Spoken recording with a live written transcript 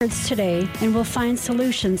today and we'll find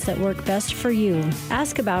solutions that work best for you.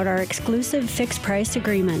 Ask about our exclusive fixed price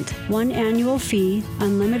agreement. 1 annual fee,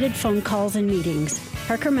 unlimited phone calls and meetings.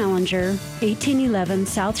 Parker Mellinger, 1811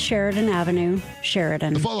 South Sheridan Avenue,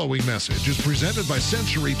 Sheridan. The following message is presented by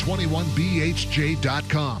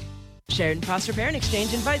Century21BHJ.com. Sheridan Foster Parent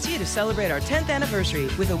Exchange invites you to celebrate our 10th anniversary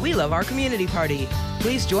with a We Love Our Community party.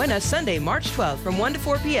 Please join us Sunday, March 12th from 1 to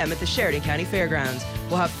 4 p.m. at the Sheridan County Fairgrounds.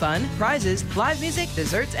 We'll have fun, prizes, live music,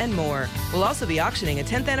 desserts, and more. We'll also be auctioning a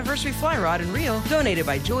 10th anniversary fly rod and reel donated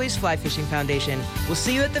by Joy's Fly Fishing Foundation. We'll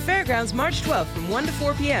see you at the Fairgrounds March 12th from 1 to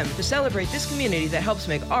 4 p.m. to celebrate this community that helps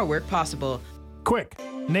make our work possible. Quick,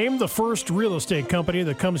 name the first real estate company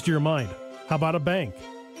that comes to your mind. How about a bank?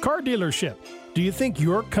 Car dealership. Do you think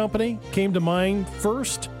your company came to mind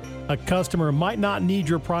first? A customer might not need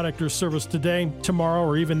your product or service today, tomorrow,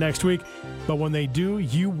 or even next week, but when they do,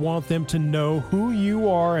 you want them to know who you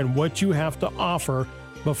are and what you have to offer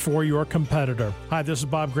before your competitor. Hi, this is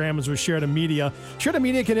Bob Grammons with Sheridan Media. Sheridan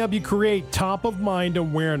Media can help you create top-of-mind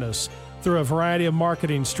awareness through a variety of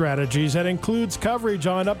marketing strategies that includes coverage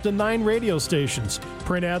on up to 9 radio stations,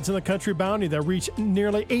 print ads in the Country Bounty that reach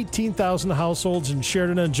nearly 18,000 households in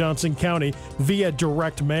Sheridan and Johnson County via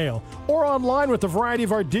direct mail, or online with a variety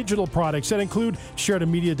of our digital products that include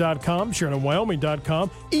SheridanMedia.com,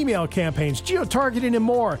 SheridanWyoming.com, email campaigns, geotargeting, and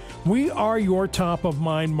more. We are your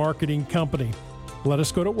top-of-mind marketing company. Let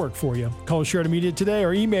us go to work for you. Call Sheridan Media today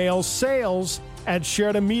or email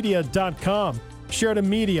sales@SheridanMedia.com. Sheridan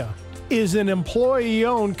Media is an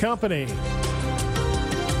employee-owned company.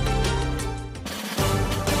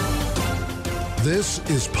 This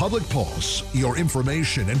is Public Pulse, your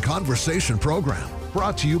information and conversation program,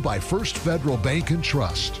 brought to you by First Federal Bank and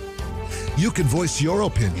Trust. You can voice your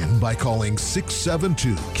opinion by calling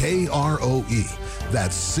 672-KROE.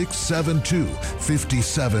 That's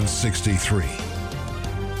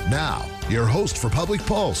 672-5763. Now, your host for Public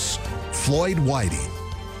Pulse, Floyd Whiting.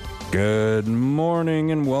 Good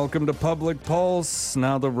morning and welcome to Public Pulse.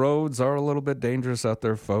 Now the roads are a little bit dangerous out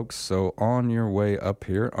there, folks, so on your way up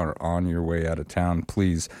here or on your way out of town,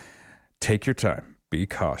 please take your time. Be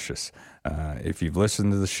cautious. If you've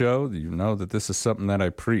listened to the show, you know that this is something that I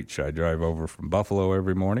preach. I drive over from Buffalo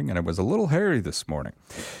every morning, and it was a little hairy this morning.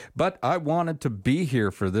 But I wanted to be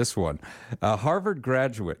here for this one. A Harvard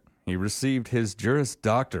graduate, he received his Juris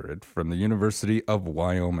Doctorate from the University of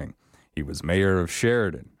Wyoming. He was mayor of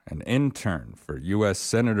Sheridan, an intern for U.S.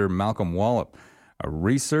 Senator Malcolm Wallop, a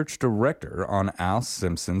research director on Al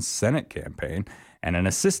Simpson's Senate campaign, and an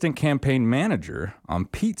assistant campaign manager on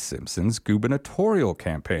Pete Simpson's gubernatorial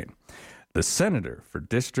campaign. The senator for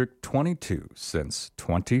District 22 since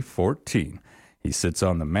 2014. He sits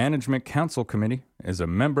on the Management Council Committee, is a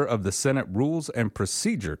member of the Senate Rules and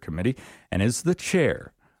Procedure Committee, and is the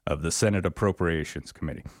chair of the Senate Appropriations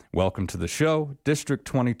Committee. Welcome to the show, District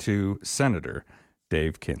 22 Senator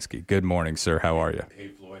Dave Kinskey. Good morning, sir. How are you? Hey,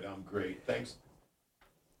 Floyd. I'm great. Thanks.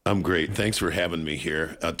 I'm great. Thanks for having me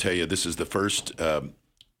here. I'll tell you, this is the first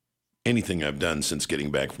anything I've done since getting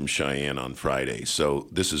back from Cheyenne on Friday. So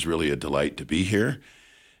this is really a delight to be here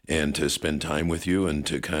and to spend time with you and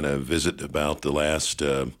to kind of visit about the last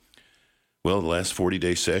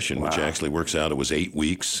 40-day session, which actually works out. It was 8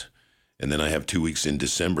 weeks. And then I have 2 weeks in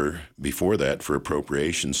December before that for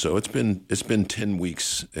appropriations. So it's been 10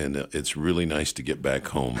 weeks, and it's really nice to get back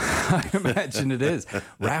home. I imagine it is.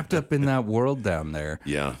 Wrapped up in that world down there.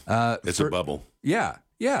 Yeah, it's a bubble. Yeah.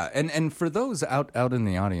 And for those out in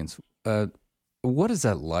the audience, what is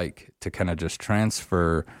that like to kind of just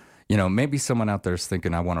transfer, maybe someone out there is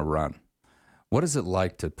thinking, I want to run. What is it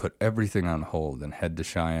like to put everything on hold and head to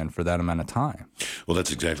Cheyenne for that amount of time? Well,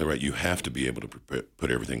 that's exactly right. You have to be able to put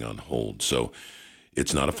everything on hold. So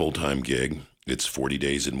it's not a full-time gig. It's 40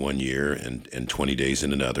 days in 1 year and 20 days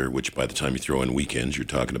in another, which by the time you throw in weekends, you're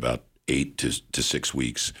talking about 8 to 6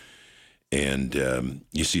 weeks. And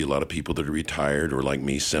you see a lot of people that are retired or like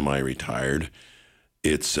me, semi-retired.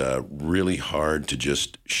 It's really hard to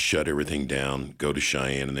just shut everything down, go to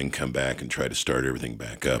Cheyenne, and then come back and try to start everything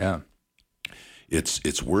back up. Yeah.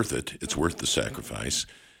 It's worth it. It's worth the sacrifice.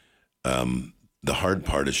 The hard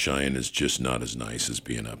part of Cheyenne is just not as nice as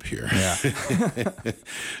being up here. Yeah.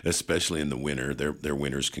 Especially in the winter. Their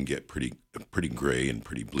winters can get pretty gray and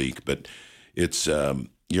pretty bleak, but it's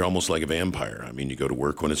you're almost like a vampire. I mean, you go to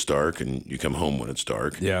work when it's dark and you come home when it's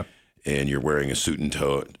dark. Yeah. And you're wearing a suit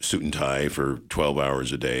and tie for 12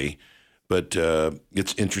 hours a day. But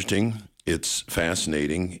it's interesting. It's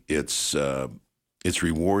fascinating. It's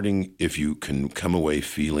rewarding if you can come away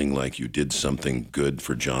feeling like you did something good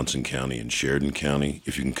for Johnson County and Sheridan County,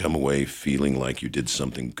 if you can come away feeling like you did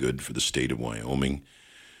something good for the state of Wyoming.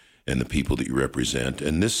 and the people that you represent.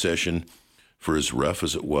 And this session, for as rough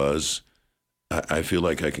as it was, I feel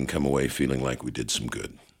like I can come away feeling like we did some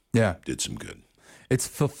good. Yeah. Did some good. It's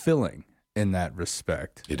fulfilling in that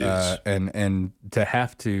respect. It is. And to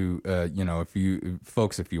have to, if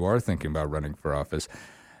you are thinking about running for office,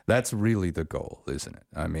 that's really the goal, isn't it?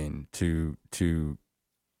 I mean, to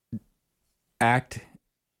act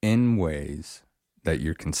in ways that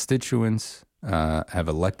your constituents have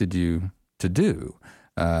elected you to do,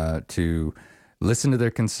 to listen to their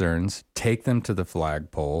concerns, take them to the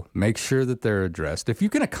flagpole, make sure that they're addressed. If you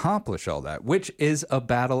can accomplish all that, which is a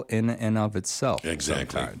battle in and of itself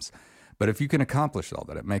sometimes, but if you can accomplish all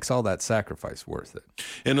that, it makes all that sacrifice worth it.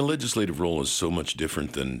 And a legislative role is so much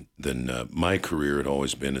different than my career had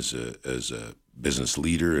always been as a business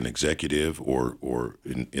leader and executive, or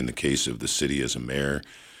in the case of the city as a mayor,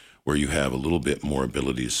 where you have a little bit more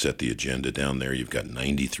ability to set the agenda down there. You've got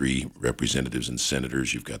 93 representatives and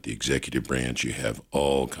senators. You've got the executive branch. You have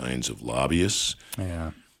all kinds of lobbyists.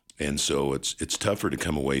 Yeah. And so it's tougher to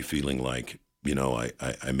come away feeling like,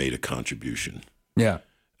 I made a contribution. Yeah.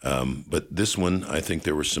 But this one, I think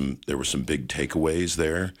there were some big takeaways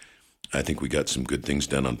there. I think we got some good things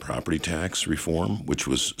done on property tax reform, which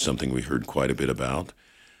was something we heard quite a bit about.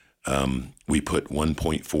 We put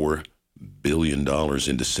 $1.4 billion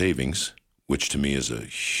into savings, which to me is a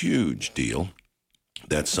huge deal.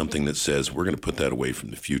 That's something that says we're going to put that away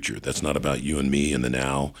from the future. That's not about you and me in the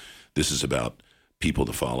now. This is about people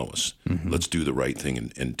to follow us. Mm-hmm. Let's do the right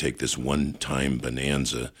thing and take this one-time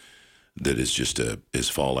bonanza that is just is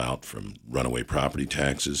fallout from runaway property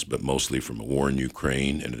taxes, but mostly from a war in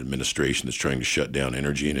Ukraine and an administration that's trying to shut down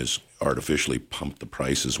energy and has artificially pumped the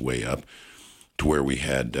prices way up to where we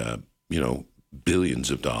had,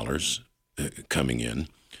 billions of dollars coming in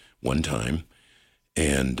one time.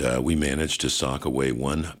 And we managed to sock away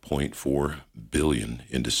 $1.4 billion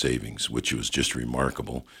into savings, which was just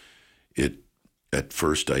remarkable. At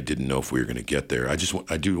first, I didn't know if we were going to get there. I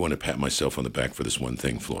do want to pat myself on the back for this one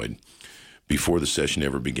thing, Floyd. Before the session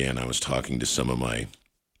ever began, I was talking to some of my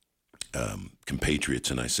compatriots,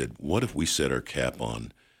 and I said, what if we set our cap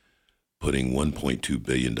on putting $1.2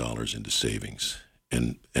 billion into savings?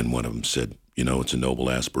 And one of them said, it's a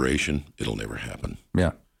noble aspiration. It'll never happen.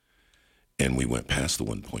 Yeah. And we went past the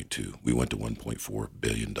 1.2. We went to $1.4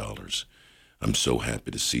 billion. I'm so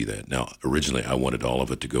happy to see that. Now, originally, I wanted all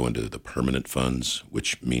of it to go into the permanent funds,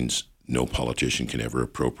 which means no politician can ever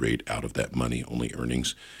appropriate out of that money, only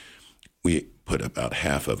earnings. We put about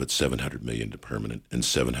half of it, $700 million, into permanent and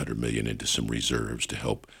 $700 million into some reserves to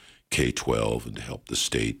help K-12 and to help the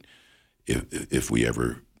state. If we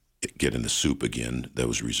ever get in the soup again,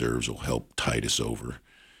 those reserves will help tide us over.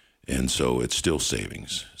 And so it's still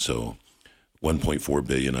savings. So $1.4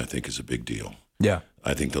 billion, I think, is a big deal. Yeah.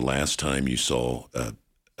 I think the last time you saw,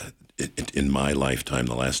 in my lifetime,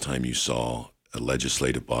 the last time you saw a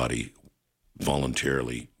legislative body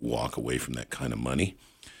voluntarily walk away from that kind of money,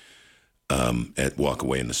 walk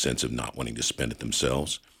away in the sense of not wanting to spend it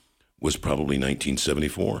themselves, was probably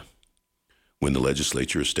 1974. When the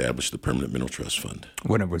legislature established the Permanent Mineral Trust Fund.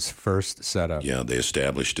 When it was first set up. Yeah, they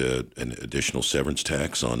established an additional severance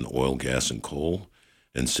tax on oil, gas, and coal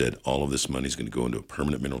and said all of this money is going to go into a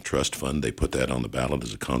Permanent Mineral Trust Fund. They put that on the ballot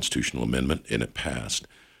as a constitutional amendment, and it passed.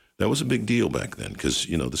 That was a big deal back then because,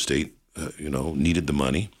 the state, needed the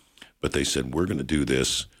money. But they said, we're going to do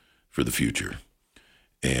this for the future.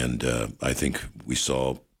 And I think we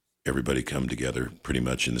saw everybody come together pretty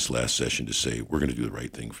much in this last session to say, we're going to do the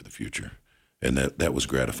right thing for the future. And that was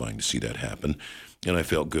gratifying to see that happen. And I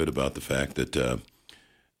felt good about the fact that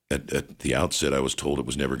at the outset I was told it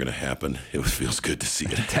was never going to happen. It feels good to see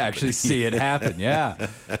it happen. To actually see it happen, yeah.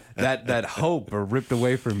 That hope ripped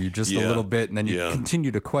away from you just a little bit, and then you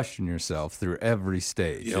continue to question yourself through every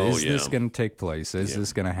stage. Is this going to take place? Is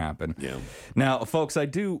this going to happen? Yeah. Now, folks, I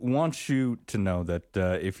do want you to know that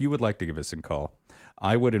if you would like to give us a call,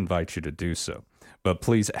 I would invite you to do so. But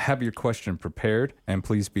please have your question prepared, and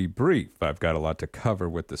please be brief. I've got a lot to cover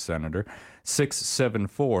with the senator.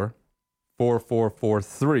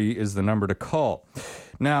 674-4443 is the number to call.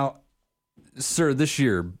 Now, sir, this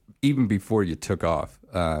year, even before you took off,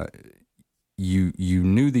 you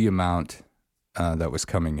knew the amount that was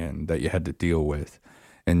coming in that you had to deal with,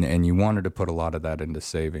 and you wanted to put a lot of that into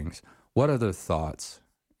savings. What other thoughts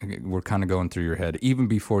were kind of going through your head, even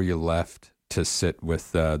before you left to sit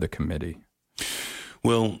with the committee?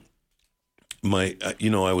 Well,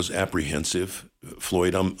 I was apprehensive,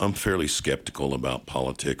 Floyd. I'm fairly skeptical about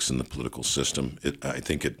politics and the political system. I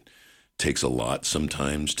think it takes a lot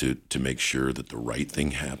sometimes to make sure that the right thing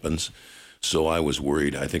happens. So I was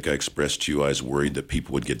worried. I think I expressed to you I was worried that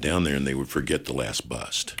people would get down there and they would forget the last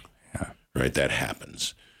bust. right? That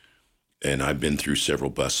happens. And I've been through several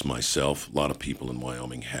busts myself. A lot of people in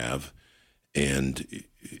Wyoming have. And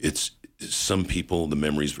it's some people, the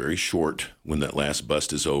memory's very short when that last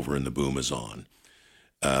bust is over and the boom is on.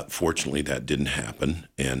 Fortunately, that didn't happen,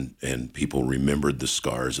 and people remembered the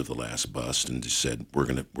scars of the last bust and just said, we're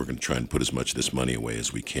gonna try and put as much of this money away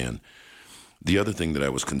as we can. The other thing that I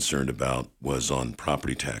was concerned about was on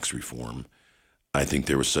property tax reform. I think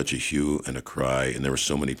there was such a hue and a cry, and there were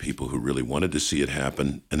so many people who really wanted to see it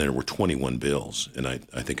happen, and there were 21 bills. And I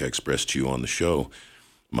think I expressed to you on the show,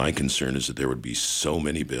 my concern is that there would be so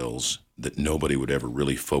many bills that nobody would ever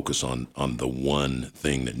really focus on the one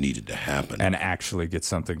thing that needed to happen. And actually get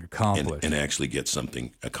something accomplished. And actually get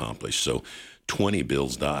something accomplished. So 20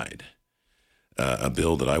 bills died. A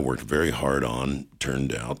bill that I worked very hard on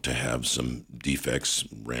turned out to have some defects,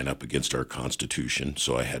 ran up against our Constitution,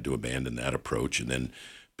 so I had to abandon that approach and then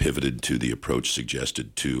pivoted to the approach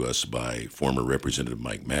suggested to us by former Representative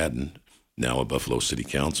Mike Madden, now a Buffalo City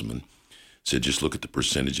Councilman. Said just look at the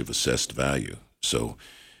percentage of assessed value. So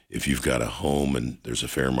if you've got a home and there's a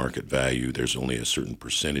fair market value, there's only a certain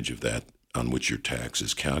percentage of that on which your tax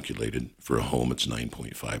is calculated. For a home, it's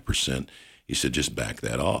 9.5%. He said just back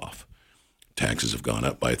that off. Taxes have gone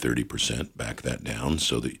up by 30%, back that down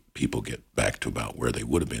so that people get back to about where they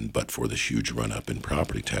would have been, but for this huge run-up in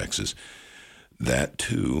property taxes. That,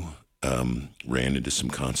 too, ran into some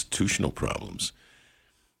constitutional problems.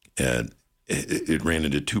 And it ran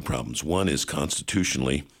into two problems. One is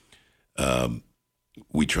constitutionally,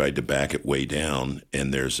 we tried to back it way down,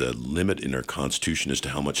 and there's a limit in our Constitution as to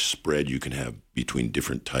how much spread you can have between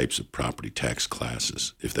different types of property tax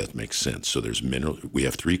classes, if that makes sense. So there's we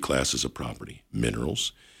have three classes of property: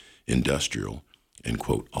 minerals, industrial, and,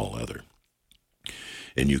 quote, all other.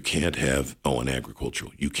 And you can't have, and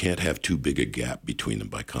agricultural. You can't have too big a gap between them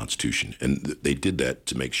by Constitution. And they did that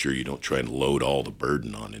to make sure you don't try to load all the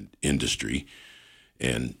burden on industry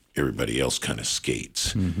and everybody else kind of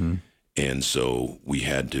skates. Mm-hmm. And so we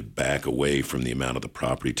had to back away from the amount of the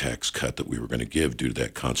property tax cut that we were going to give due to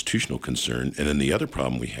that constitutional concern. And then the other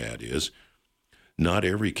problem we had is not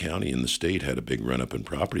every county in the state had a big run-up in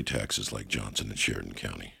property taxes like Johnson and Sheridan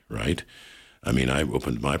County, right? I mean, I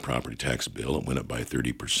opened my property tax bill. It went up by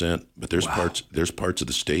 30%, but there's parts of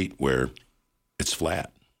the state where it's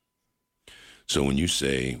flat. So when you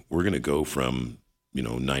say we're going to go from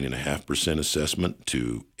 9.5% assessment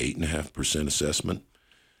to 8.5% assessment,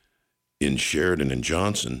 in Sheridan and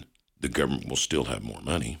Johnson, the government will still have more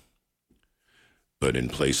money. But in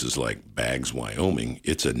places like Baggs, Wyoming,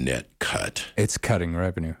 it's a net cut. It's cutting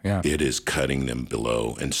revenue, yeah. It is cutting them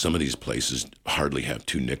below. And some of these places hardly have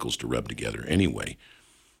two nickels to rub together anyway.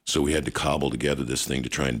 So we had to cobble together this thing to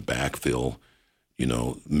try and backfill,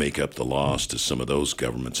 make up the loss to some of those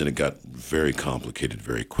governments. And it got very complicated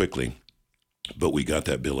very quickly. But we got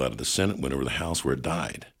that bill out of the Senate, went over to the House where it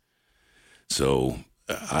died. So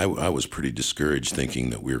I was pretty discouraged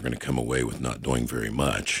thinking that we were going to come away with not doing very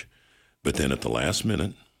much. But then at the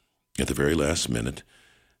very last minute,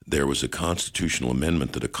 there was a constitutional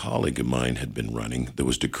amendment that a colleague of mine had been running that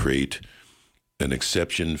was to create an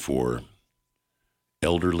exception for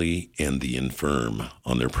elderly and the infirm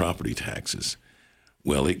on their property taxes.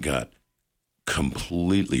 Well, it got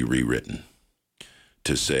completely rewritten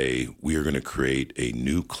to say we are going to create a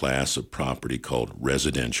new class of property called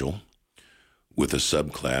residential with a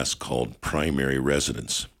subclass called primary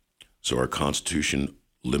residence. So our Constitution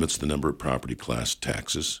limits the number of property tax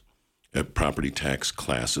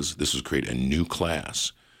classes. This is create a new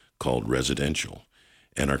class called residential.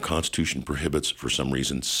 And our Constitution prohibits, for some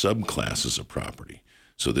reason, subclasses of property.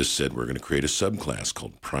 So this said we're going to create a subclass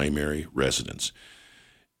called primary residence.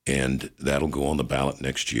 And that'll go on the ballot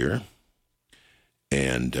next year.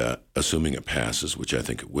 And assuming it passes, which I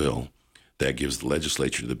think it will, that gives the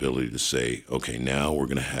legislature the ability to say, okay, now we're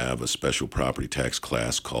going to have a special property tax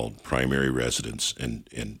class called primary residence,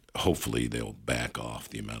 and hopefully they'll back off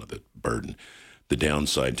the amount of the burden. The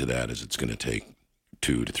downside to that is it's going to take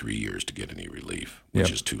 2 to 3 years to get any relief, which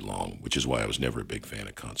is too long, which is why I was never a big fan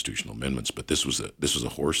of constitutional amendments. But this was a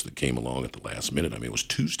horse that came along at the last minute. I mean, it was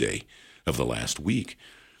Tuesday of the last week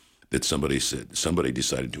that somebody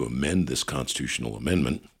decided to amend this constitutional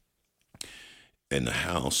amendment. And the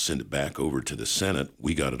House sent it back over to the Senate.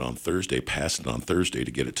 We got it on Thursday, passed it on Thursday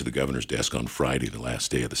to get it to the governor's desk on Friday, the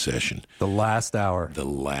last day of the session. The last hour. The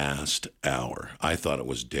last hour. I thought it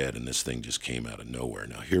was dead, and this thing just came out of nowhere.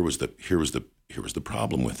 Now, here was the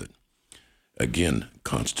problem with it. Again,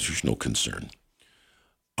 constitutional concern.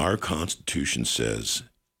 Our Constitution says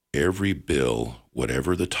every bill,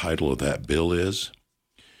 whatever the title of that bill is,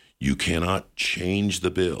 you cannot change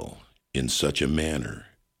the bill in such a manner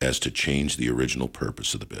as to change the original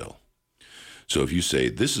purpose of the bill. So if you say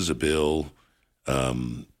this is a bill to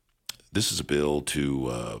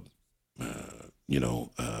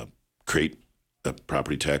create a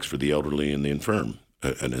property tax for the elderly and the infirm,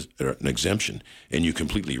 an exemption, and you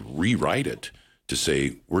completely rewrite it to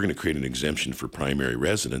say we're going to create an exemption for primary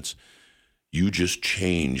residents, you just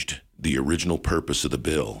changed the original purpose of the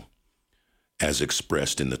bill as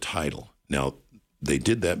expressed in the title. Now, they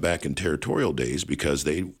did that back in territorial days because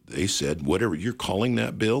they said, whatever you're calling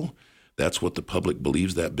that bill, that's what the public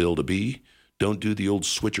believes that bill to be. Don't do the old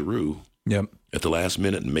switcheroo at the last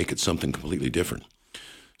minute and make it something completely different.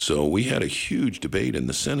 So we had a huge debate in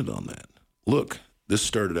the Senate on that. Look, this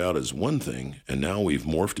started out as one thing, and now we've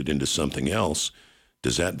morphed it into something else.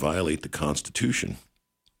 Does that violate the Constitution?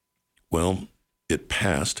 Well, it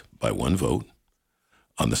passed by one vote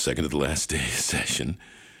on the second of the last day of session.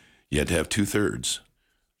 You had to have 2/3.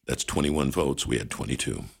 That's 21 votes. We had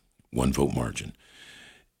 22, 1 vote margin.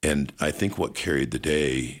 And I think what carried the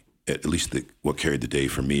day, at least what carried the day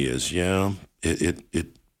for me is,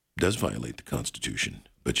 it does violate the Constitution.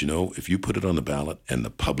 But, if you put it on the ballot and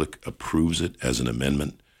the public approves it as an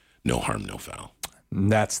amendment, no harm, no foul.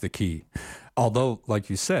 That's the key. Although, like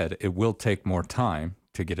you said, it will take more time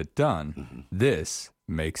to get it done. Mm-hmm. This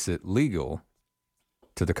makes it legal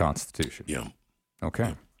to the Constitution. Yeah. Okay.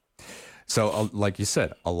 Yeah. So, like you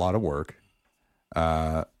said, a lot of work,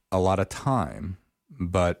 a lot of time,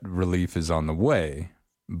 but relief is on the way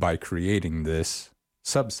by creating this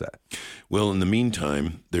subset. Well, in the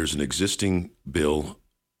meantime, there's an existing bill.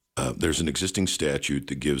 There's an existing statute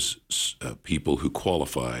that gives people who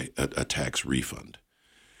qualify a tax refund.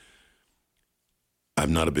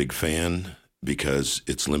 I'm not a big fan because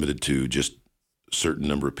it's limited to just a certain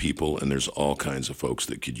number of people, and there's all kinds of folks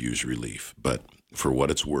that could use relief. But for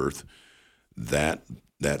what it's worth, that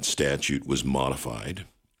statute was modified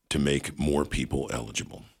to make more people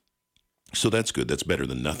eligible. So that's good. That's better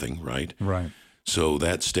than nothing, right? Right. So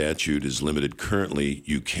that statute is limited. Currently,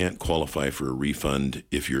 you can't qualify for a refund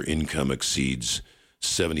if your income exceeds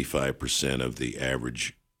 75% of the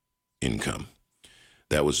average income.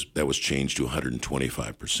 That was changed to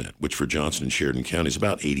 125%, which for Johnson and Sheridan County is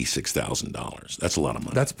about $86,000. That's a lot of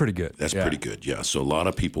money. That's pretty good. That's pretty good, yeah. So a lot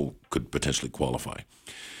of people could potentially qualify.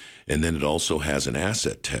 And then it also has an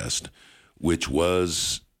asset test, which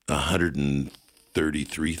was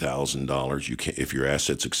 $133,000. You can't, if your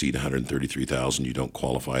assets exceed $133,000, you don't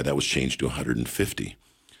qualify. That was changed to $150,000.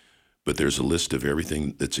 But there's a list of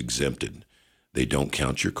everything that's exempted. They don't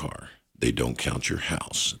count your car. They don't count your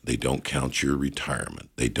house. They don't count your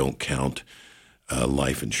retirement. They don't count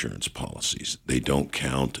life insurance policies. They don't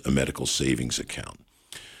count a medical savings account.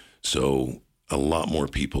 So a lot more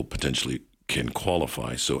people potentially can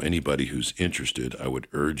qualify. So anybody who's interested, I would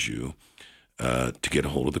urge you to get a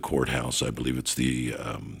hold of the courthouse. I believe it's the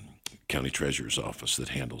county treasurer's office that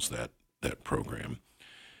handles that program,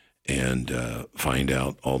 and find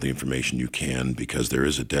out all the information you can, because there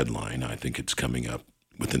is a deadline. I think it's coming up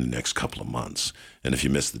within the next couple of months. And if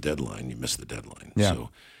you miss the deadline, you miss the deadline. Yeah.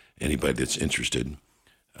 So anybody that's interested,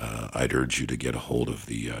 I'd urge you to get a hold of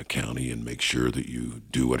the county and make sure that you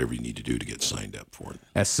do whatever you need to do to get signed up for it.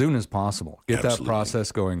 As soon as possible. Get Absolutely. That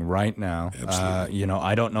process going right now. Absolutely.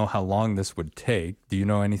 I don't know how long this would take. Do you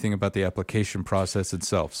know anything about the application process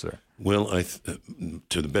itself, sir? Well,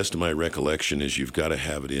 to the best of my recollection, is you've got to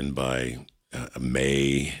have it in by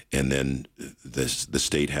May, and then the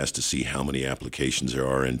state has to see how many applications there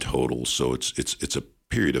are in total. So it's a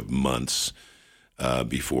period of months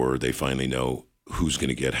before they finally know who's going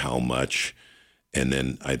to get how much, and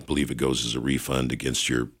then I believe it goes as a refund against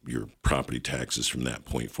your property taxes from that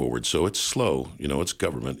point forward. So it's slow. It's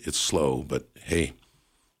government. It's slow, but hey,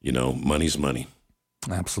 money's money.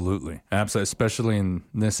 Absolutely. Especially in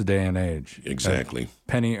this day and age. Exactly.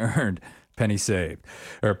 Penny earned, penny saved.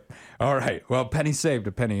 All right. Well, penny saved,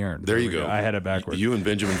 a penny earned. There you go. I had it backwards. You and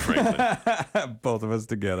Benjamin Franklin. Both of us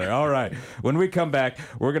together. All right. When we come back,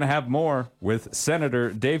 we're going to have more with Senator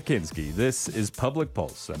Dave Kinskey. This is Public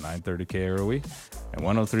Pulse at 930 KROE and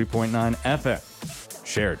 103.9 FM.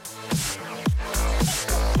 Shared.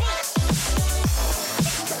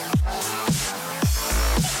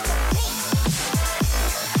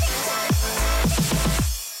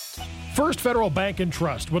 First Federal Bank and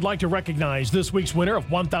Trust would like to recognize this week's winner of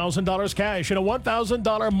 $1,000 cash and a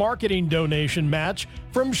 $1,000 marketing donation match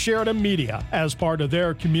from Sheridan Media as part of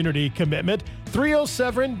their community commitment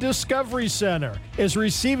 307 Discovery Center is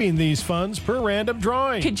receiving these funds per random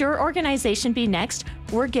drawing. Could your organization be next?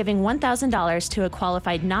 We're giving $1,000 to a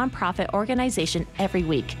qualified nonprofit organization every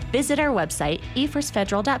week. Visit our website,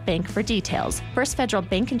 efirstfederal.bank, for details. First Federal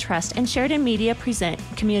Bank and Trust and Sheridan Media present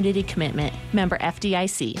Community Commitment. Member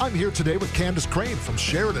FDIC. I'm here today with Candace Crane from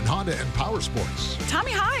Sheridan Honda and Power Sports.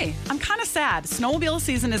 Tommy, hi. I'm kind of sad. Snowmobile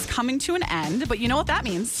season is coming to an end, but you know what that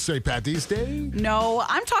means. St. Patty's Day? No,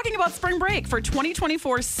 I'm talking about spring break for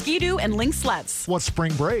 2024 Ski-Doo and Lynx sleds. What's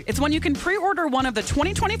spring break? It's when you can pre-order one of the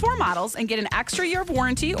 2024 models and get an extra year of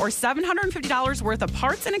warranty or $750 worth of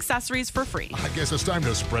parts and accessories for free. I guess it's time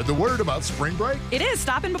to spread the word about spring break. It is.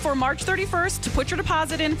 Stop in before March 31st to put your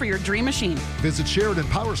deposit in for your dream machine. Visit Sheridan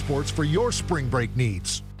Power Sports for your spring break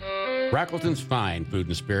needs. Rackleton's fine food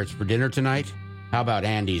and spirits for dinner tonight. How about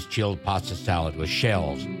Andy's chilled pasta salad with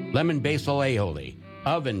shells, lemon basil aioli,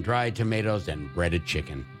 oven-dried tomatoes, and breaded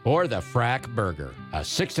chicken? Or the Frack Burger, a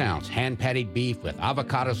 6-ounce hand-patted beef with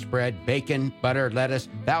avocado spread, bacon, butter, lettuce,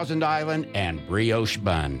 Thousand Island, and brioche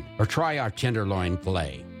bun. Or try our tenderloin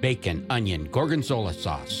filet, bacon, onion, gorgonzola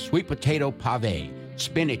sauce, sweet potato pave,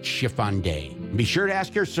 spinach chiffon-day. Be sure to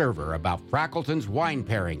ask your server about Frackleton's wine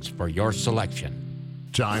pairings for your selection.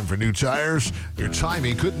 Time for new tires? Your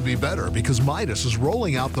timing couldn't be better because Midas is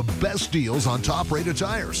rolling out the best deals on top-rated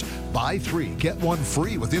tires. Buy 3, get 1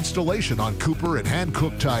 free with installation on Cooper and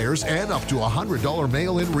Hankook tires and up to $100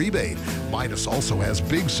 mail-in rebate. Midas also has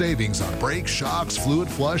big savings on brakes, shocks, fluid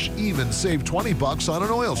flush, even save $20 on an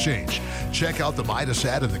oil change. Check out the Midas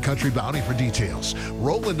ad in the Country Bounty for details.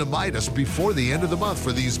 Roll into Midas before the end of the month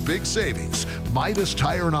for these big savings. Midas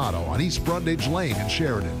Tire and Auto on East Brundage Lane in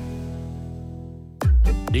Sheridan.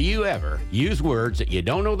 Do you ever use words that you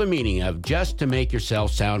don't know the meaning of just to make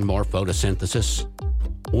yourself sound more photosynthesis?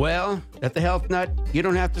 Well, at the Health Nut, you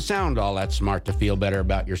don't have to sound all that smart to feel better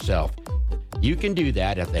about yourself. You can do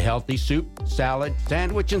that at the healthy soup, salad,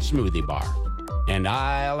 sandwich, and smoothie bar. And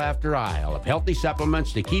aisle after aisle of healthy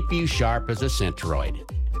supplements to keep you sharp as a centroid.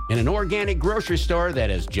 In an organic grocery store that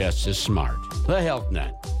is just as smart. The Health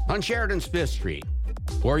Nut on Sheridan's 5th Street,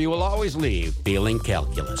 where you will always leave feeling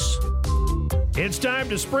calculus. It's time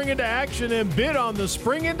to spring into action and bid on the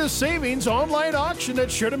Spring Into Savings online auction at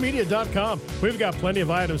SheridanMedia.com. We've got plenty of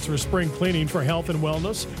items for spring cleaning for health and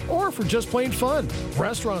wellness or for just plain fun.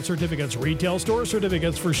 Restaurant certificates, retail store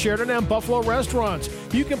certificates for Sheridan and Buffalo restaurants.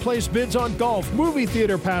 You can place bids on golf, movie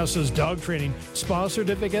theater passes, dog training, spa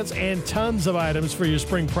certificates, and tons of items for your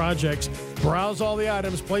spring projects. Browse all the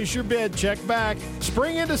items, place your bid, check back.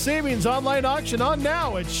 Spring Into Savings online auction on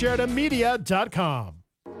now at SheridanMedia.com.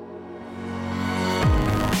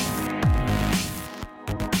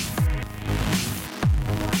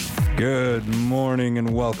 Good morning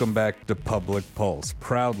and welcome back to Public Pulse,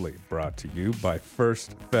 proudly brought to you by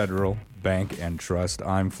First Federal Bank and Trust.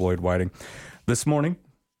 I'm Floyd Whiting. This morning,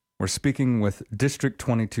 we're speaking with District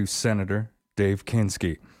 22 Senator Dave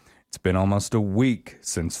Kinskey. It's been almost a week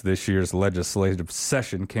since this year's legislative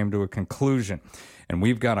session came to a conclusion, and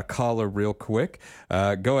we've got a caller real quick.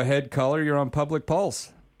 Go ahead, caller. You're on Public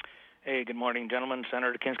Pulse. Hey, good morning, gentlemen.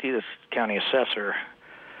 Senator Kinskey, this is County Assessor.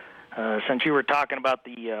 Since you were talking about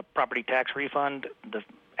the property tax refund, the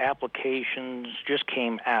applications just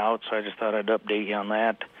came out, so I just thought I'd update you on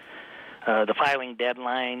that. The filing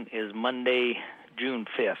deadline is Monday, June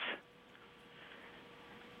 5th.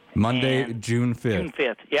 Monday, June 5th. June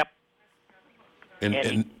 5th, yep.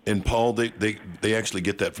 And Paul, they actually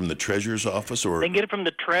get that from the treasurer's office, or they can get it from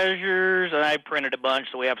the treasurer's, and I printed a bunch,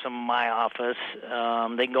 so we have some in my office.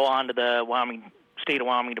 They can go on to the State of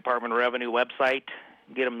Wyoming Department of Revenue website.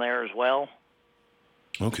 Get them there as well.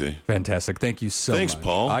 Okay. Fantastic. Thank you so Thanks, much.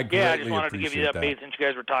 Paul. I just wanted to give you the update since you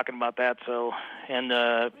guys were talking about that. So, and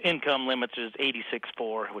the income limits is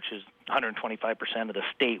 86.4, which is 125% of the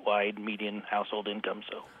statewide median household income.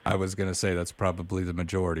 So I was going to say that's probably the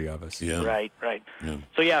majority of us. Yeah. Right. Yeah.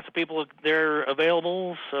 So so people, they're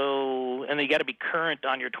available. So, and they got to be current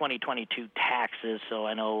on your 2022 taxes. So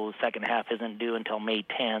I know the second half isn't due until May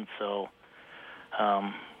 10th. So,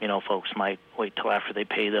 folks might wait till after they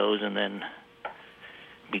pay those and then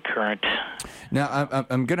be current. Now,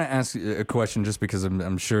 I'm going to ask a question just because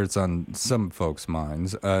I'm sure it's on some folks'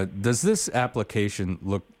 minds. Does this application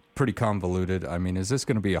look pretty convoluted? I mean, is this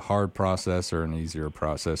going to be a hard process or an easier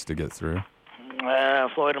process to get through?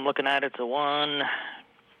 Floyd, I'm looking at it. It's a 1,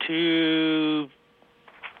 2,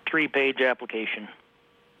 3-page application.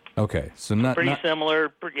 Okay, so not pretty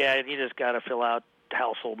similar. Yeah, you just got to fill out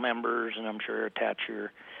household members, and I'm sure attach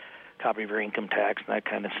your copy of your income tax and that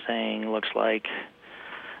kind of thing. Looks like.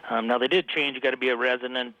 Now they did change. You got to be a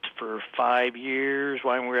resident for 5 years.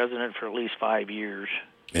 Wyoming resident for at least 5 years.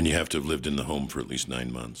 And you have to have lived in the home for at least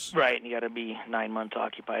 9 months. Right, and you got to be 9 months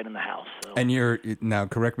occupied in the house. So. And now,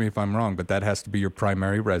 correct me if I'm wrong, but that has to be your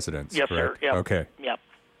primary residence, yes, correct? sir. Yep. Okay. Yep.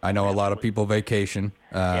 I know a lot of people vacation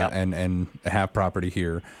and have property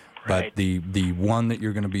here, but Right. the one that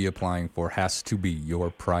you're going to be applying for has to be your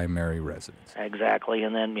primary residence. Exactly,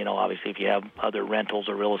 and then, obviously if you have other rentals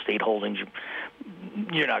or real estate holdings,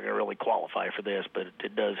 you're not going to really qualify for this, but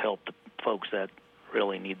it does help the folks that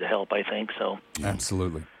really need the help, I think, so.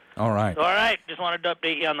 Absolutely. All right. All right, just wanted to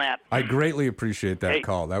update you on that. I greatly appreciate that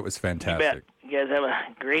call. That was fantastic. You bet. You guys have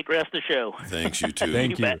a great rest of the show. Thanks, you too.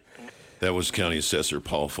 Thank you. Bet. That was County Assessor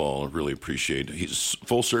Paul Fall. I really appreciate it. He's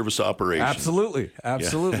full-service operation.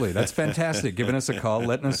 Absolutely. That's fantastic. Giving us a call,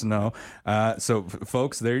 letting us know. So,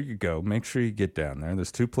 folks, there you go. Make sure you get down there.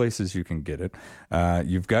 There's 2 places you can get it.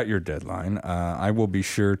 You've got your deadline. I will be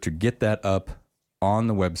sure to get that up on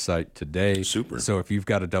the website today. Super. So if you've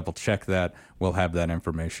got to double check that, we'll have that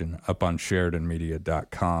information up on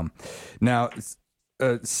SheridanMedia.com. Now,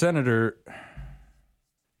 Senator,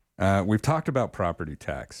 we've talked about property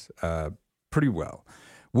tax pretty well.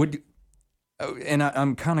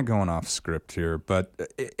 I'm kind of going off script here, but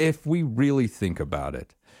if we really think about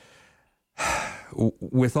it,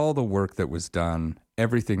 with all the work that was done,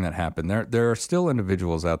 everything that happened, there are still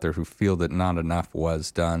individuals out there who feel that not enough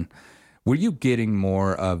was done. Were you getting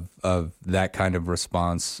more of that kind of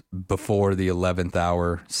response before the 11th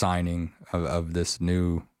hour signing of this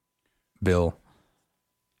new bill?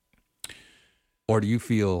 Or do you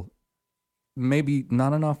feel maybe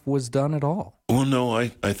not enough was done at all? Well, no, I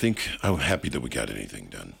think I'm happy that we got anything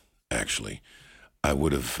done, actually. I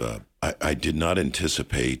would have, I did not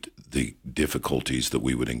anticipate the difficulties that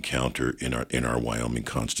we would encounter in our Wyoming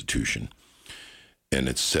Constitution. And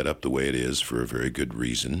it's set up the way it is for a very good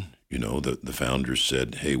reason. The founders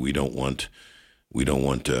said, "Hey, we don't want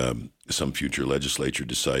some future legislature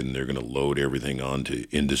deciding they're going to load everything onto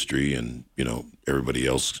industry and everybody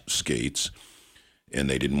else skates." And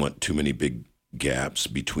they didn't want too many big gaps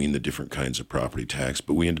between the different kinds of property tax.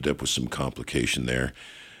 But we ended up with some complication there.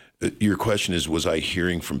 Your question is, was I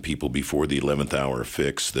hearing from people before the 11th hour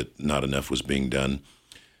fix that not enough was being done?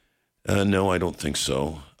 No, I don't think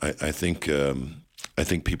so. I think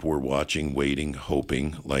people were watching, waiting,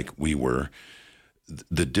 hoping, like we were.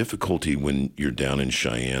 The difficulty when you're down in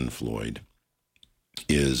Cheyenne, Floyd,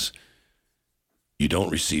 is you don't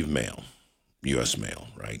receive mail, U.S. mail,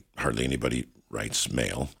 right? Hardly anybody writes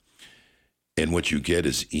mail. And what you get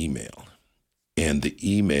is email. And the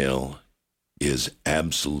email is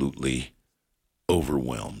absolutely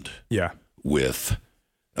overwhelmed with,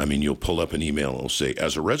 you'll pull up an email and it'll say,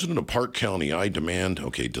 "As a resident of Park County, I demand,"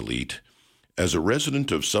 okay, delete. "As a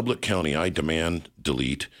resident of Sublette County, I demand,"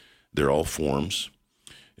 delete. They're all forms.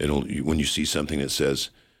 When you see something that says,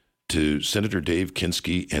 "To Senator Dave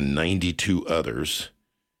Kinskey and 92 others,"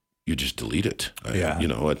 you just delete it.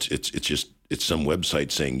 It's some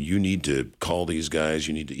website saying you need to call these guys,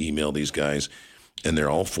 you need to email these guys, and they're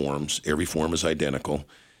all forms. Every form is identical,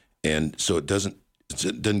 and so it doesn't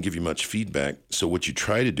give you much feedback. So what you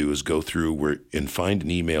try to do is go through and find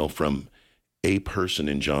an email from a person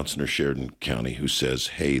in Johnson or Sheridan County who says,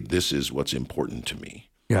 "Hey, this is what's important to me."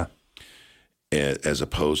 Yeah. As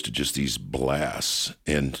opposed to just these blasts.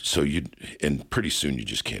 And so pretty soon you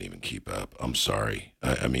just can't even keep up. I'm sorry.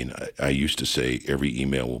 I used to say every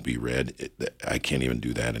email will be read. I can't even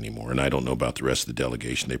do that anymore. And I don't know about the rest of the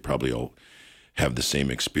delegation. They probably all have the same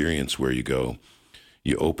experience where you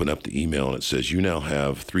open up the email and it says, "You now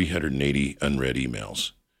have 380 unread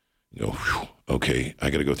emails." You go, "Whew, okay, I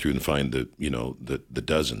got to go through and find the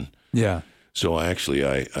dozen." Yeah. So I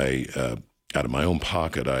out of my own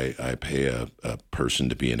pocket, I pay a person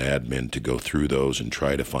to be an admin to go through those and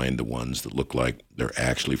try to find the ones that look like they're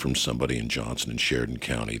actually from somebody in Johnson and Sheridan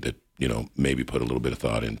County that, maybe put a little bit of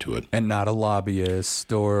thought into it. And not a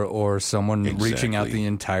lobbyist or someone reaching out the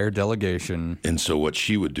entire delegation. And so what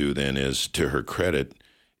she would do then is, to her credit,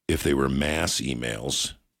 if they were mass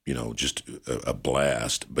emails, just a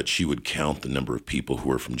blast, but she would count the number of people who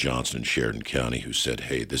were from Johnson and Sheridan County who said,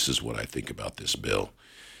 "Hey, this is what I think about this bill."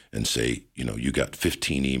 And say, you got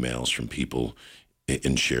 15 emails from people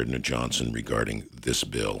in Sheridan and Johnson regarding this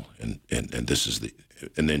bill, and this is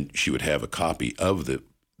and then she would have a copy of the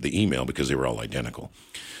email because they were all identical.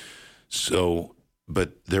 So,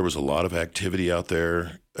 but there was a lot of activity out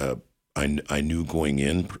there. I knew going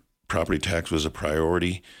in property tax was a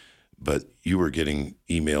priority, but you were getting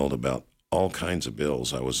emailed about all kinds of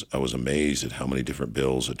bills. I was amazed at how many different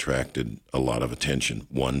bills attracted a lot of attention.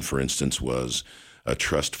 One, for instance, was a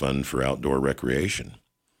trust fund for outdoor recreation.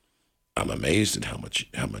 I'm amazed at how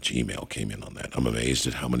much email came in on that. I'm amazed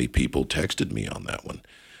at how many people texted me on that one.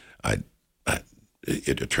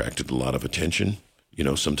 It attracted a lot of attention.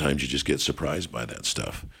 Sometimes you just get surprised by that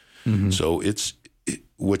stuff. Mm-hmm. So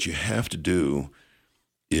what you have to do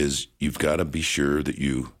is you've got to be sure that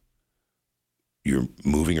you're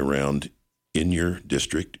moving around in your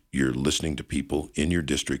district, you're listening to people in your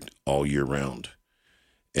district all year round,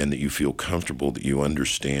 and that you feel comfortable, that you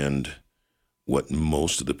understand what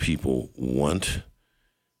most of the people want,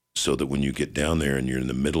 so that when you get down there and you're in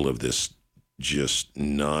the middle of this just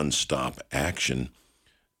nonstop action,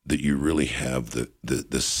 that you really have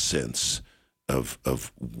the sense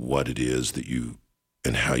of what it is that you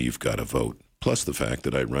and how you've got to vote. Plus the fact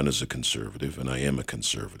that I run as a conservative, and I am a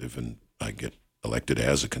conservative, and I get elected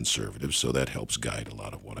as a conservative, so that helps guide a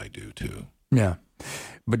lot of what I do too. Yeah,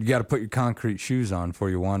 but you got to put your concrete shoes on before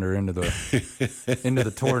you wander into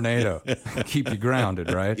the tornado. Keep you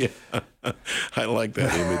grounded, right? Yeah. I like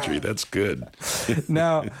that imagery. That's good.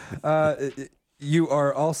 Now,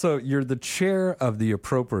 you're the chair of the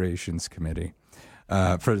Appropriations Committee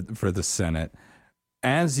for the Senate.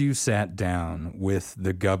 As you sat down with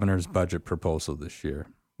the governor's budget proposal this year,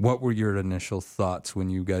 what were your initial thoughts when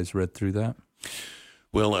you guys read through that?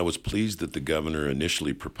 Well, I was pleased that the governor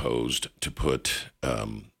initially proposed to put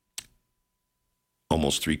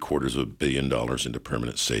almost $750 million into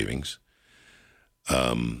permanent savings.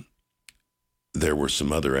 There were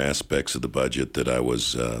some other aspects of the budget that I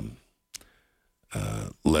was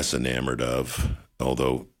less enamored of,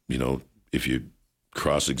 although, if you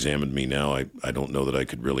cross-examined me now, I don't know that I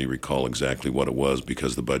could really recall exactly what it was,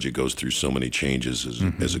 because the budget goes through so many changes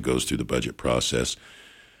as it goes through the budget process.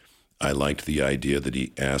 I liked the idea that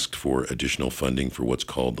he asked for additional funding for what's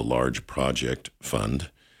called the Large Project Fund.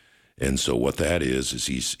 And so what that is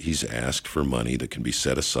he's asked for money that can be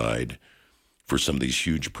set aside for some of these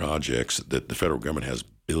huge projects that the federal government has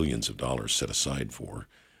billions of dollars set aside for,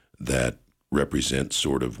 that represent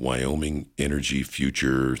sort of Wyoming Energy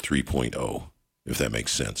Future 3.0, if that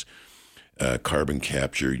makes sense. Carbon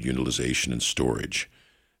capture, utilization, and storage,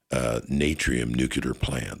 natrium nuclear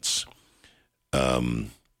plants,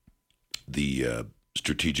 the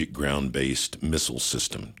strategic ground-based missile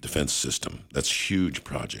system, defense system. That's a huge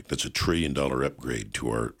project. That's $1 trillion upgrade to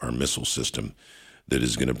our missile system that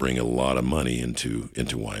is going to bring a lot of money into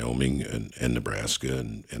Wyoming and Nebraska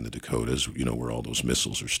and the Dakotas, where all those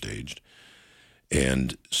missiles are staged.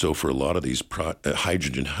 And so for a lot of these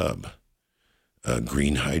hydrogen hub,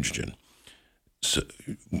 green hydrogen, so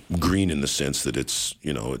green in the sense that it's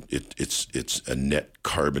it's a net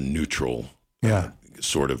carbon neutral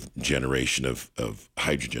sort of generation of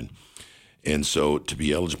hydrogen. And so to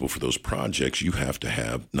be eligible for those projects, you have to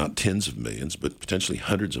have not tens of millions, but potentially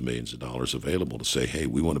hundreds of millions of dollars available to say, hey,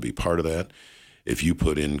 we want to be part of that. If you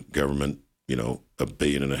put in government, $1.5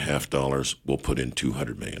 billion, we'll put in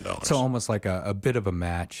 $200 million. So almost like a bit of a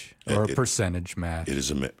match, or a percentage match. It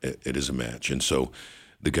is a match. And so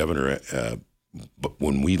the governor,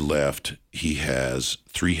 when we left, he has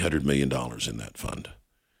 $300 million in that fund.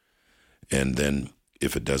 And then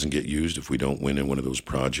if it doesn't get used, if we don't win in one of those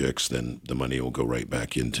projects, then the money will go right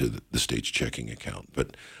back into the state's checking account.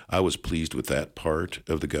 But I was pleased with that part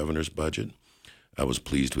of the governor's budget. I was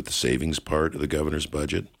pleased with the savings part of the governor's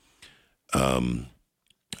budget.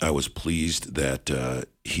 I was pleased that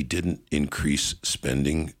he didn't increase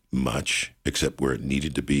spending much, except where it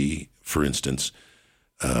needed to be. For instance,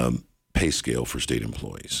 pay scale for state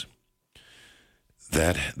employees.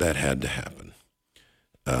 That had to happen.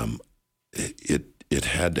 It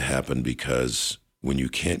had to happen because when you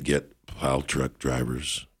can't get plow truck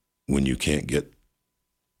drivers, when you can't get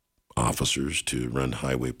officers to run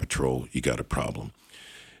highway patrol, you got a problem.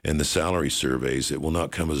 And the salary surveys, it will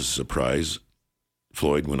not come as a surprise,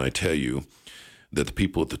 Floyd, when I tell you that the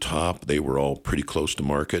people at the top, they were all pretty close to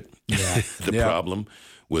market. Yeah. The problem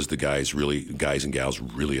was the guys and gals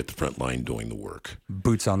really at the front line doing the work.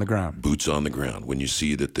 Boots on the ground. Boots on the ground. When you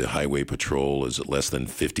see that the highway patrol is at less than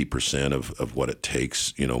 50% of what it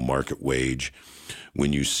takes, market wage.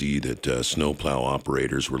 When you see that snowplow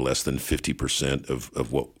operators were less than 50%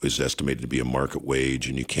 of what is estimated to be a market wage,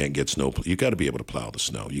 and you can't get you got to be able to plow the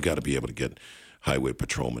snow. You got to be able to get highway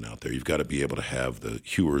patrolmen out there. You've got to be able to have the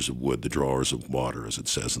hewers of wood, the drawers of water, as it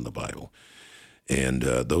says in the Bible. And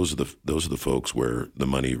those are the folks where the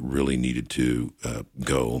money really needed to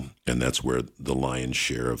go, and that's where the lion's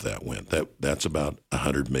share of that went. That's about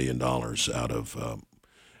 $100 million out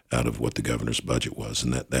of what the governor's budget was,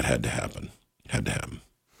 and that had to happen. Had to happen.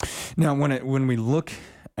 Now, when we look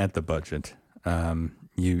at the budget,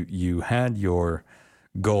 you had your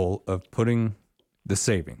goal of putting the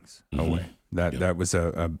savings away. That was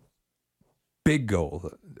a big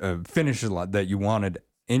goal, finish line that you wanted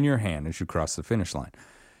in your hand as you crossed the finish line.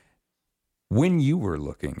 When you were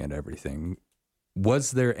looking at everything,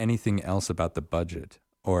 was there anything else about the budget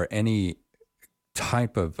or any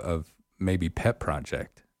type of maybe pet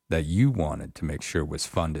project that you wanted to make sure was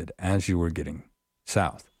funded as you were getting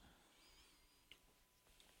south?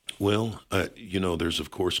 Well, there's,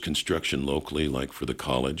 of course, construction locally, like for the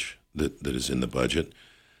college, that is in the budget.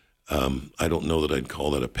 I don't know that I'd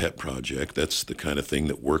call that a pet project. That's the kind of thing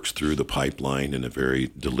that works through the pipeline in a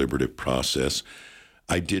very deliberative process.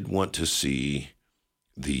 I did want to see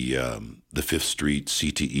the 5th Street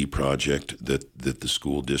CTE project that the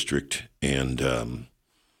school district and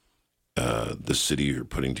the city are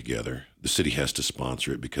putting together. The city has to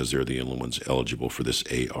sponsor it because they're the only ones eligible for this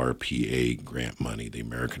ARPA grant money, the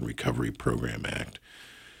American Recovery Program Act.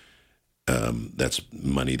 That's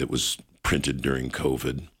money that was printed during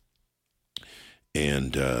COVID.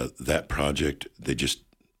 And that project, they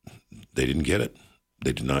didn't get it.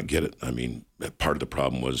 They did not get it. I mean, part of the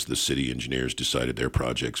problem was the city engineers decided their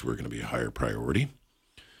projects were going to be a higher priority,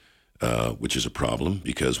 which is a problem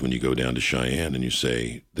because when you go down to Cheyenne and you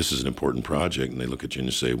say, this is an important project, and they look at you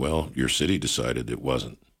and say, well, your city decided it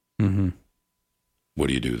wasn't. Mm-hmm. What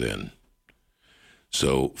do you do then?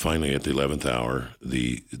 So finally, at the 11th hour,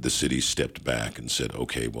 the city stepped back and said,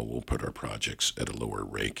 okay, well, we'll put our projects at a lower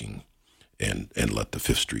ranking and let the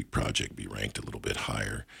 5th Street project be ranked a little bit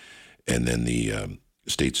higher. And then the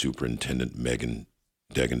state superintendent, Megan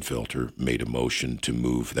Degenfelter, made a motion to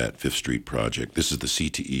move that 5th Street project. This is the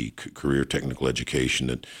CTE, Career Technical Education,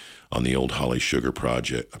 that on the old Holly Sugar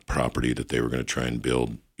project property that they were going to try and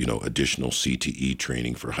build, additional CTE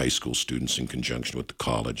training for high school students in conjunction with the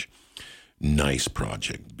college. Nice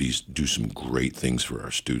project. Do some great things for our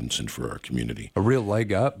students and for our community. A real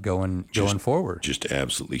leg up going forward. Just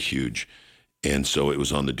absolutely huge. And so it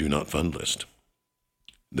was on the do not fund list.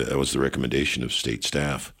 That was the recommendation of state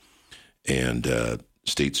staff. And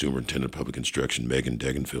State Superintendent of Public Instruction, Megan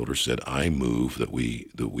Degenfelter, said, I move that we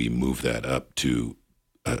move that up to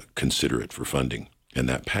consider it for funding. And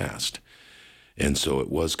that passed. And so it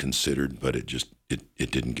was considered, but it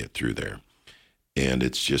didn't get through there. And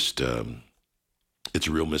it's just, it's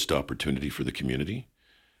a real missed opportunity for the community.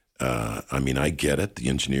 I get it. The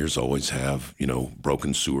engineers always have,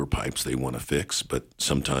 broken sewer pipes they want to fix, but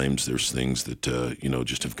sometimes there's things that,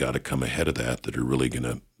 just have got to come ahead of that are really going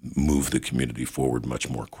to move the community forward much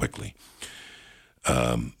more quickly.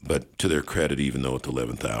 But to their credit, even though at the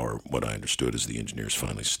 11th hour, what I understood is the engineers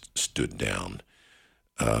finally stood down.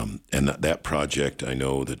 And that project, I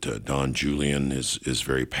know that Don Julian is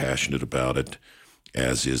very passionate about it,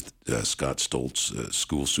 as is Scott Stoltz,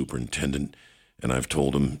 school superintendent. And I've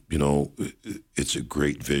told him, it's a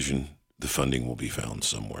great vision. The funding will be found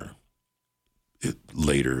somewhere.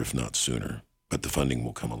 Later, if not sooner. But the funding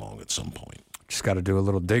will come along at some point. Just got to do a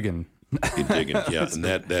little digging. Yeah. And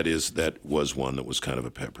that was one that was kind of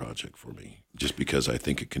a pet project for me, just because I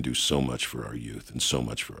think it can do so much for our youth and so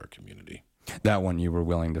much for our community. That one you were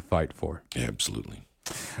willing to fight for. Yeah, absolutely.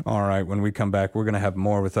 All right, when we come back, we're going to have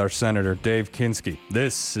more with our Senator Dave Kinskey.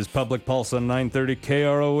 This is Public Pulse on 930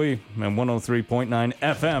 KROE and 103.9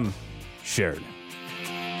 FM, Sheridan.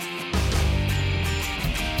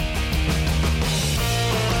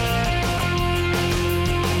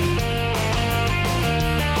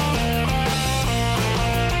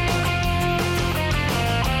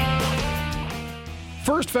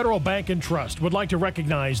 First Federal Bank and Trust would like to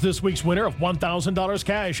recognize this week's winner of $1,000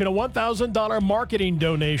 cash and a $1,000 marketing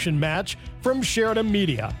donation match from Sheridan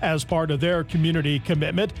Media. As part of their community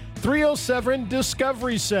commitment, 307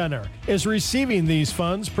 Discovery Center is receiving these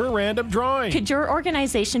funds per random drawing. Could your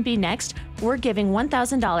organization be next? We're giving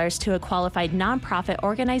 $1,000 to a qualified nonprofit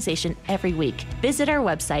organization every week. Visit our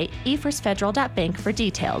website, efirstfederal.bank, for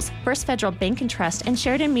details. First Federal Bank and Trust and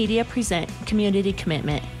Sheridan Media present Community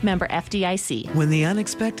Commitment. Member FDIC. When the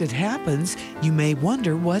unexpected happens, you may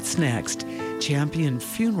wonder what's next. Champion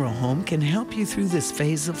Funeral Home can help you through this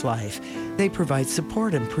phase of life. They provide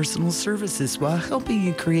support and personal services while helping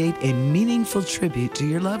you create a meaningful tribute to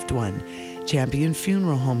your loved one. Champion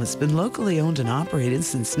Funeral Home has been locally owned and operated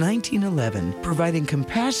since 1911, providing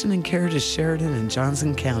compassion and care to Sheridan and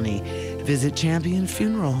Johnson County. Visit Champion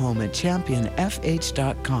Funeral Home at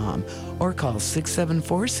championfh.com or call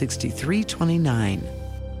 674-6329.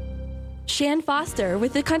 Shan Foster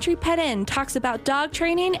with the Country Pet Inn talks about dog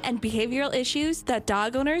training and behavioral issues that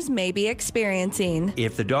dog owners may be experiencing.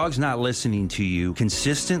 If the dog's not listening to you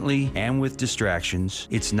consistently and with distractions,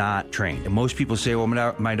 it's not trained. And most people say, well,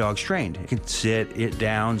 my dog's trained. It can sit, it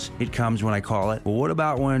downs, it comes when I call it. Well, what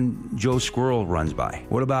about when Joe Squirrel runs by?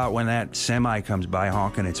 What about when that semi comes by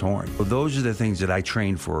honking its horn? Well, those are the things that I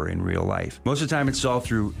train for in real life. Most of the time, it's all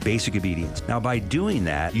through basic obedience. Now, by doing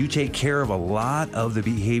that, you take care of a lot of the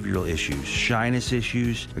behavioral issues, shyness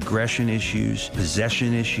issues, aggression issues,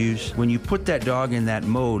 possession issues. When you put that dog in that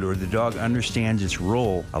mode or the dog understands its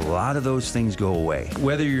role, a lot of those things go away.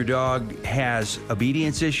 Whether your dog has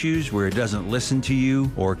obedience issues where it doesn't listen to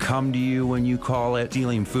you or come to you when you call it,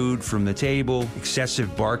 stealing food from the table,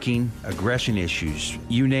 excessive barking, aggression issues,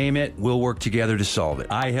 you name it, we'll work together to solve it.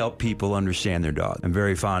 I help people understand their dog. I'm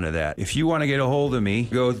very fond of that. If you want to get a hold of me,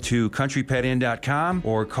 go to countrypetin.com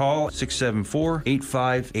or call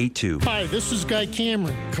 674-8582. Hi, this is Guy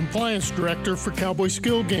Cameron, Compliance Director for Cowboy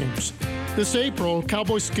Skill Games. This April,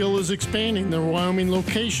 Cowboy Skill is expanding their Wyoming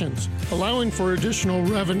locations, allowing for additional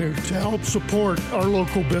revenue to help support our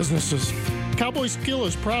local businesses. Cowboy Skill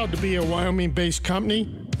is proud to be a Wyoming-based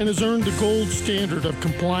company and has earned the gold standard of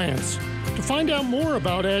compliance. To find out more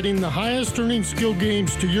about adding the highest earning skill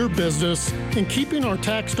games to your business and keeping our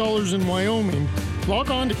tax dollars in Wyoming,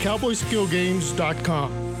 log on to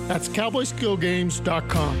cowboyskillgames.com. That's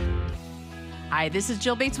cowboyskillgames.com. Hi, this is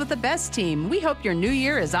Jill Bates with the Best Team. We hope your new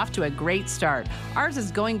year is off to a great start. Ours is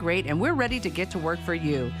going great, and we're ready to get to work for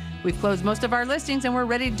you. We've closed most of our listings, and we're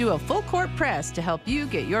ready to do a full court press to help you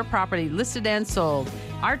get your property listed and sold.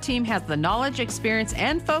 Our team has the knowledge, experience,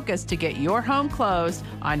 and focus to get your home closed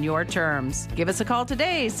on your terms. Give us a call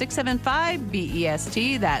today,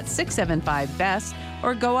 675-BEST, that's 675-BEST,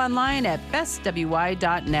 or go online at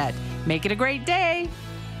bestwy.net. Make it a great day.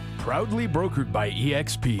 Proudly brokered by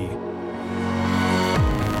EXP.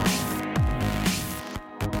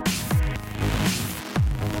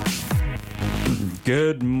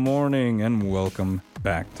 Good morning and welcome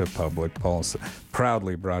back to Public Pulse.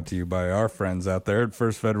 Proudly brought to you by our friends out there at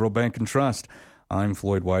First Federal Bank and Trust. I'm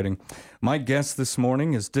Floyd Whiting. My guest this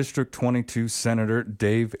morning is District 22 Senator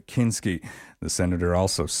Dave Kinskey. The senator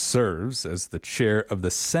also serves as the chair of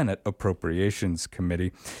the Senate Appropriations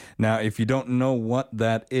Committee. Now, if you don't know what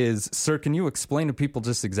that is, sir, can you explain to people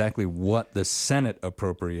just exactly what the Senate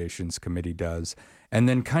Appropriations Committee does, and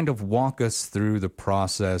then kind of walk us through the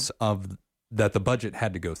process of that the budget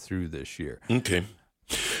had to go through this year? Okay.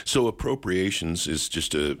 So appropriations is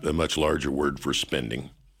just a much larger word for spending.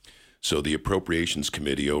 So the Appropriations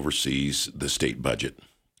Committee oversees the state budget.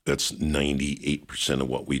 That's 98% of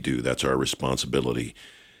what we do. That's our responsibility.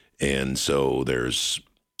 And so there's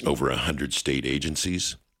over 100 state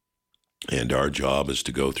agencies, and our job is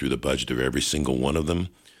to go through the budget of every single one of them.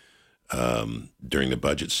 During the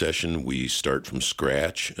budget session, we start from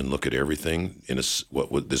scratch and look at everything in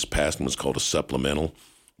what this past one was called a supplemental,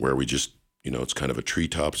 where we just, it's kind of a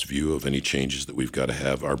treetops view of any changes that we've got to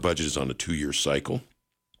have. Our budget is on a 2-year cycle.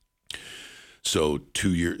 So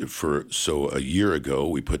a year ago,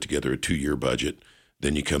 we put together a 2-year budget.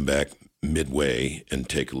 Then you come back midway and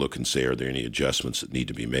take a look and say, are there any adjustments that need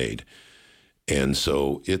to be made? And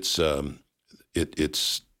so it's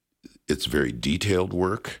very detailed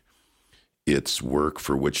work. It's work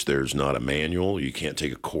for which there's not a manual. You can't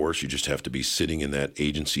take a course. You just have to be sitting in that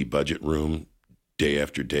agency budget room day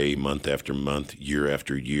after day, month after month, year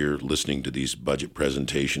after year, listening to these budget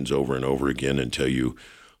presentations over and over again until you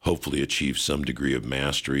hopefully achieve some degree of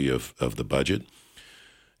mastery of the budget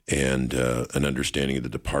and an understanding of the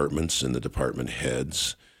departments and the department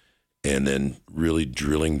heads, and then really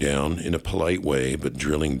drilling down in a polite way, but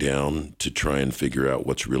drilling down to try and figure out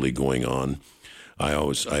what's really going on. I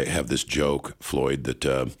have this joke, Floyd,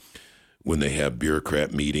 that when they have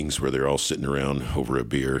bureaucrat meetings where they're all sitting around over a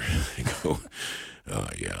beer, they go, oh,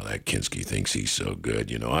 yeah, that Kinskey thinks he's so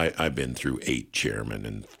good. I've been through 8 chairmen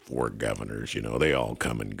and 4 governors. They all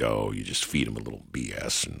come and go. You just feed them a little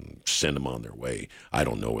BS and send them on their way. I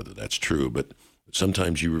don't know whether that's true, but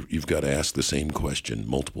sometimes you've got to ask the same question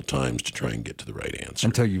multiple times to try and get to the right answer.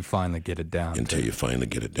 Until you finally get it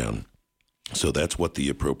down. So that's what the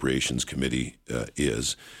Appropriations Committee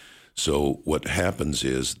is. So what happens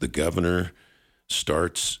is the governor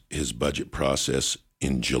starts his budget process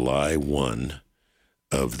in July 1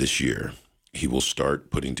 of this year. He will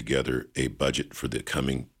start putting together a budget for the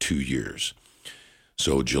coming 2 years.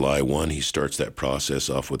 So July 1, he starts that process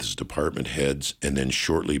off with his department heads, and then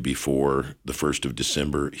shortly before the 1st of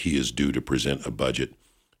December, he is due to present a budget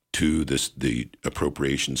to the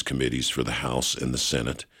Appropriations Committees for the House and the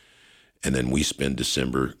Senate. And then we spend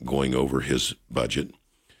December going over his budget.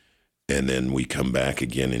 And then we come back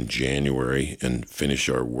again in January and finish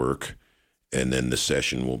our work. And then the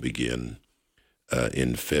session will begin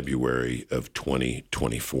in February of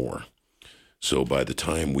 2024. So by the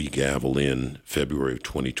time we gavel in February of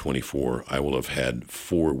 2024, I will have had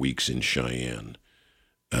 4 weeks in Cheyenne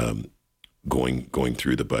going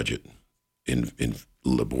through the budget in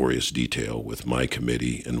laborious detail with my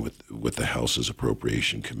committee and with the House's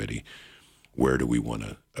Appropriation Committee. Where do we want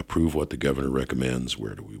to approve what the governor recommends?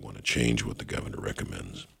 Where do we want to change what the governor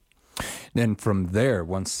recommends? Then from there,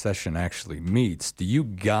 once session actually meets, do you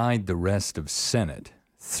guide the rest of Senate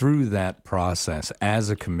through that process as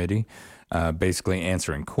a committee, basically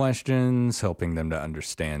answering questions, helping them to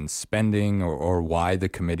understand spending or why the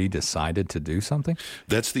committee decided to do something?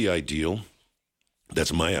 That's the ideal.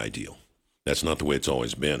 That's my ideal. That's not the way it's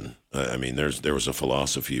always been. I mean, there was a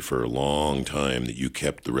philosophy for a long time that you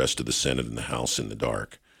kept the rest of the Senate and the House in the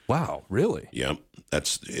dark. Wow, really? Yeah,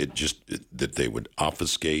 that's it. That they would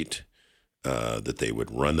obfuscate, that they would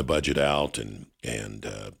run the budget out, and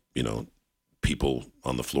people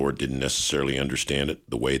on the floor didn't necessarily understand it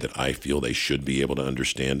the way that I feel they should be able to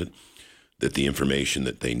understand it. That the information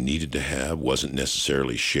that they needed to have wasn't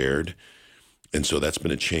necessarily shared, and so that's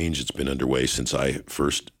been a change that's been underway since I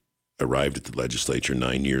first arrived at the legislature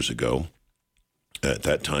 9 years ago. At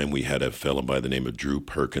that time, we had a fellow by the name of Drew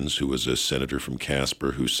Perkins, who was a senator from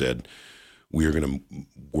Casper, who said, we are going to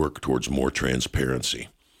work towards more transparency.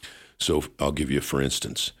 So I'll give you, for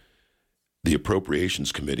instance, the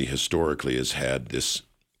Appropriations Committee historically has had this,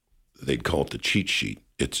 they'd call it the cheat sheet.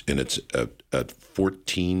 It's a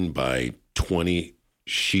 14 by 20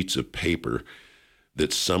 sheets of paper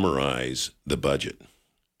that summarize the budget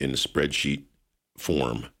in a spreadsheet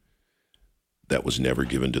form. That was never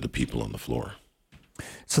given to the people on the floor.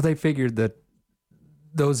 So they figured that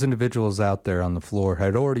those individuals out there on the floor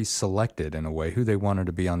had already selected, in a way, who they wanted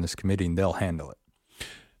to be on this committee, and they'll handle it.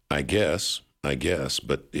 I guess,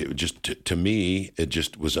 but it just to me, it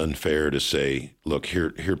just was unfair to say, look,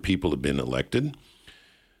 here people have been elected.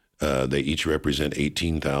 They each represent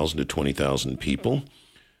 18,000 to 20,000 people.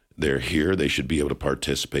 They're here. They should be able to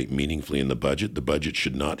participate meaningfully in the budget. The budget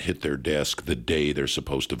should not hit their desk the day they're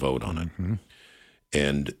supposed to vote on it. Mm-hmm.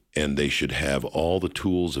 And they should have all the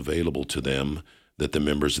tools available to them that the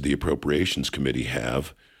members of the Appropriations Committee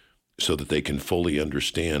have so that they can fully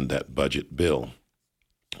understand that budget bill,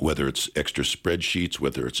 whether it's extra spreadsheets,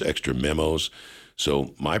 whether it's extra memos.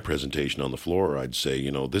 So my presentation on the floor, I'd say,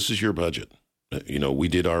 this is your budget. We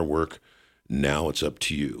did our work. Now it's up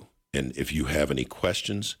to you. And if you have any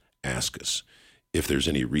questions, ask us. If there's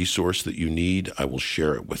any resource that you need, I will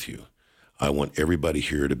share it with you. I want everybody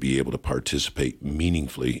here to be able to participate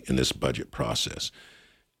meaningfully in this budget process.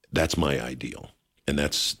 That's my ideal. And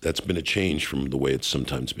that's been a change from the way it's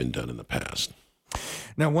sometimes been done in the past.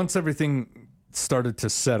 Now, once everything started to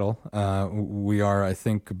settle, we are, I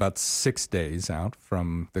think, about 6 days out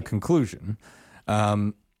from the conclusion.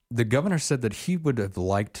 The governor said that he would have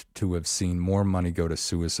liked to have seen more money go to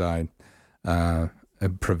suicide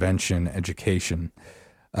prevention, education.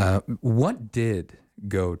 What did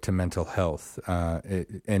go to mental health?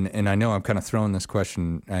 And I know I'm kind of throwing this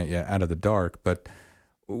question out of the dark, but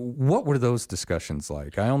what were those discussions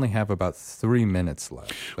like? I only have about 3 minutes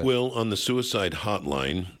left. Well, on the suicide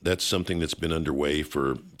hotline, that's something that's been underway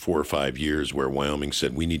for 4 or 5 years, where Wyoming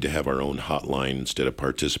said we need to have our own hotline instead of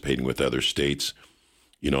participating with other states.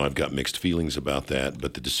 I've got mixed feelings about that,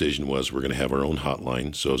 but the decision was we're going to have our own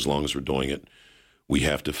hotline. So as long as we're doing it, we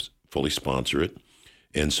have to fully sponsor it.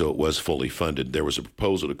 And so it was fully funded. There was a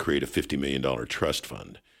proposal to create a $50 million trust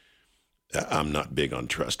fund. I'm not big on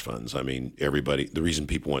trust funds. I mean, the reason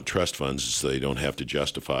people want trust funds is so they don't have to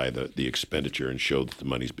justify the expenditure and show that the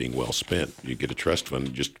money's being well spent. You get a trust fund,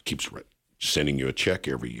 it just keeps sending you a check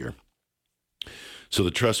every year. So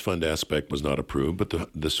the trust fund aspect was not approved, but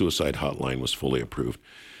the suicide hotline was fully approved.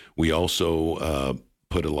 We also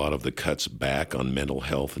put a lot of the cuts back on mental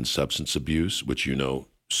health and substance abuse, which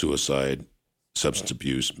suicide, substance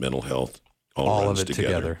abuse, mental health, all runs of it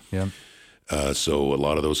together. Yeah. So a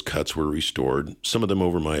lot of those cuts were restored, some of them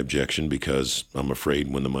over my objection, because I'm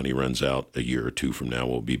afraid when the money runs out a year or two from now,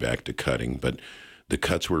 we'll be back to cutting. But the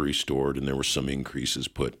cuts were restored, and there were some increases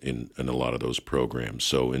put in a lot of those programs.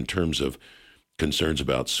 So in terms of concerns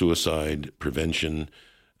about suicide prevention,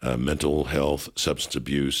 mental health, substance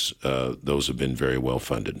abuse, those have been very well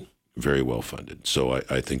funded. Very well funded. So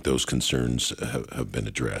I think those concerns have been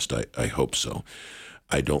addressed. I hope so.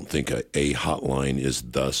 I don't think a hotline is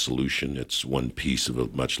the solution. It's one piece of a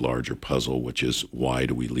much larger puzzle, which is why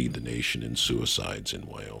do we lead the nation in suicides in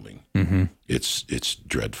Wyoming? Mm-hmm. It's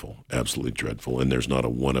dreadful, absolutely dreadful, and there's not a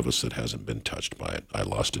one of us that hasn't been touched by it. I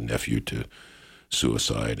lost a nephew to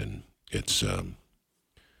suicide, and it's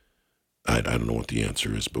I don't know what the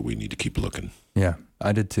answer is, but we need to keep looking. Yeah,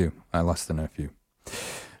 I did too. I lost a nephew,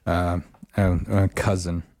 a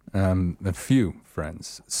cousin, a few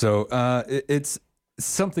friends. So it's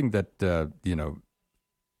something that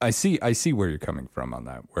I see where you're coming from on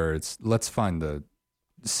that. Where it's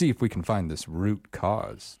see if we can find this root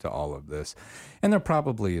cause to all of this, and there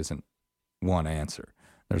probably isn't one answer.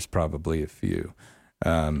 There's probably a few,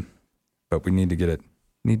 but we need to get it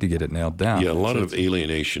nailed down. Yeah, a lot of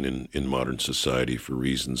alienation in modern society for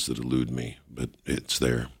reasons that elude me, but it's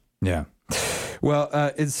there. Yeah. Well,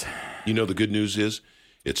 the good news is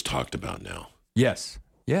it's talked about now. Yes.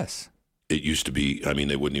 It used to be,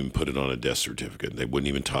 they wouldn't even put it on a death certificate. They wouldn't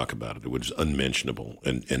even talk about it. It was unmentionable.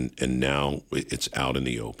 And now it's out in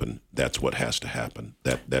the open. That's what has to happen.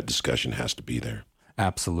 That discussion has to be there.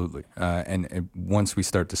 Absolutely. And once we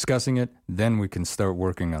start discussing it, then we can start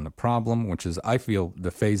working on the problem, which is, I feel,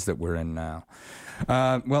 the phase that we're in now.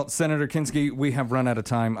 Well, Senator Kinskey, we have run out of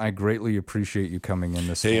time. I greatly appreciate you coming in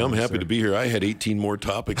this morning. I'm happy to be here. I had 18 more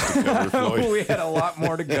topics to cover, Floyd. We had a lot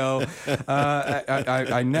more to go.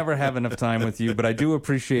 I never have enough time with you, but I do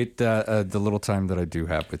appreciate the little time that I do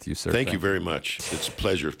have with you, sir. Thank you very much. It's a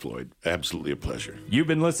pleasure, Floyd. Absolutely a pleasure. You've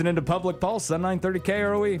been listening to Public Pulse on 930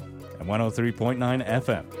 KROE and 103.9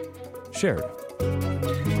 FM. Sheridan.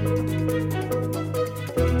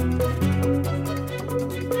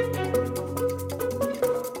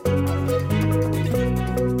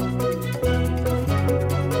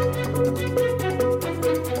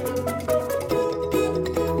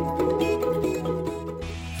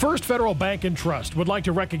 First Federal Bank and Trust would like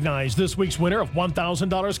to recognize this week's winner of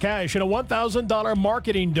 $1,000 cash and a $1,000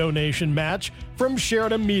 marketing donation match from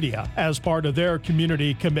Sheridan Media. As part of their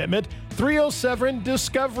community commitment, 307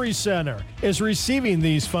 Discovery Center is receiving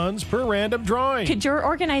these funds per random drawing. Could your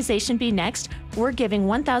organization be next? We're giving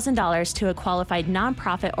 $1,000 to a qualified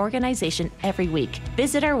nonprofit organization every week.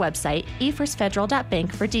 Visit our website,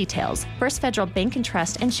 efirstfederal.bank, for details. First Federal Bank and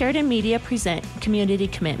Trust and Sheridan Media present Community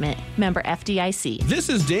Commitment. Member FDIC. This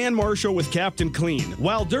is Dan Marshall with Captain Clean.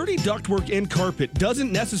 While dirty ductwork and carpet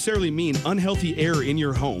doesn't necessarily mean unhealthy air in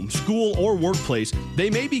your home, school, or workplace, they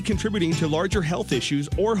may be contributing to larger health issues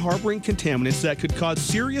or harboring contaminants that could cause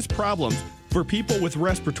serious problems for people with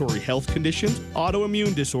respiratory health conditions,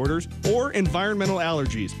 autoimmune disorders, or environmental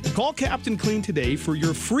allergies. Call Captain Clean today for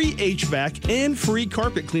your free HVAC and free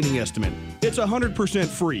carpet cleaning estimate. It's 100%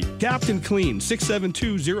 free. Captain Clean,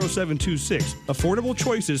 672-0726. Affordable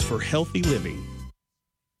choices for healthy living.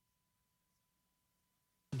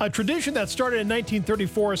 A tradition that started in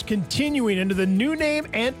 1934 is continuing into the new name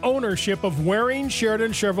and ownership of Waring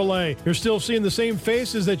Sheridan Chevrolet. You're still seeing the same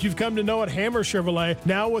faces that you've come to know at Hammer Chevrolet,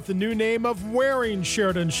 now with the new name of Waring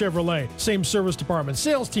Sheridan Chevrolet. Same service department,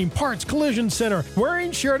 sales team, parts, collision center.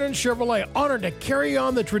 Waring Sheridan Chevrolet, honored to carry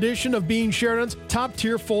on the tradition of being Sheridan's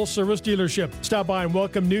top-tier full-service dealership. Stop by and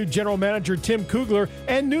welcome new General Manager Tim Kugler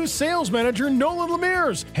and new Sales Manager Nolan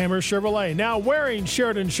Lemires. Hammer Chevrolet, now Waring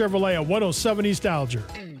Sheridan Chevrolet at 107 East Alger.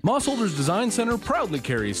 Mossholders Design Center proudly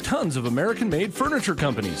carries tons of American-made furniture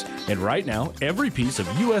companies. And right now, every piece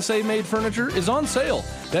of USA-made furniture is on sale.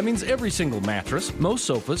 That means every single mattress, most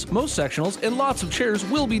sofas, most sectionals, and lots of chairs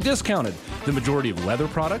will be discounted. The majority of leather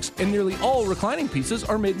products and nearly all reclining pieces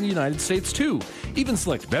are made in the United States, too. Even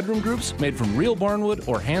select bedroom groups made from real barnwood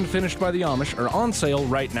or hand-finished by the Amish are on sale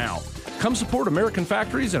right now. Come support American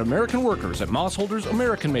factories and American workers at Mossholders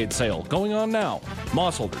American Made Sale, going on now.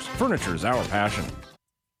 Mossholders, furniture is our passion.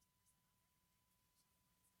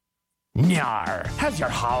 Nyar, has your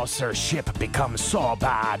house or ship become so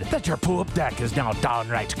bad that your poop deck is now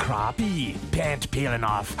downright crappy? Paint peeling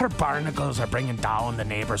off, or barnacles are bringing down the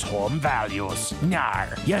neighbor's home values?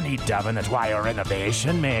 Nyar, you need Devin at Wire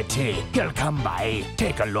Renovation, matey. He'll come by,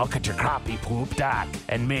 take a look at your crappy poop deck,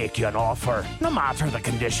 and make you an offer. No matter the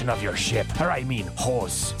condition of your ship, or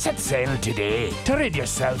hose. Set sail today to rid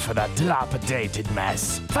yourself of that dilapidated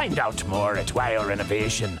mess. Find out more at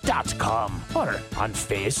wirerenovation.com or on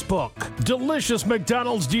Facebook. Delicious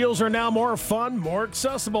McDonald's deals are now more fun, more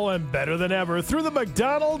accessible, and better than ever through the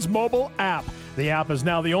McDonald's mobile app. The app is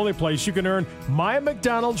now the only place you can earn My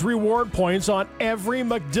McDonald's reward points on every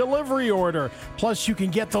McDelivery order. Plus, you can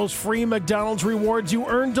get those free McDonald's rewards you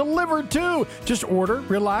earn delivered too. Just order,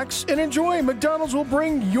 relax, and enjoy. McDonald's will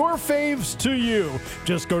bring your faves to you.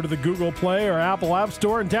 Just go to the Google Play or Apple App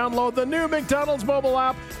Store and download the new McDonald's mobile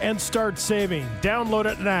app and start saving. Download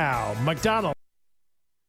it now. McDonald's.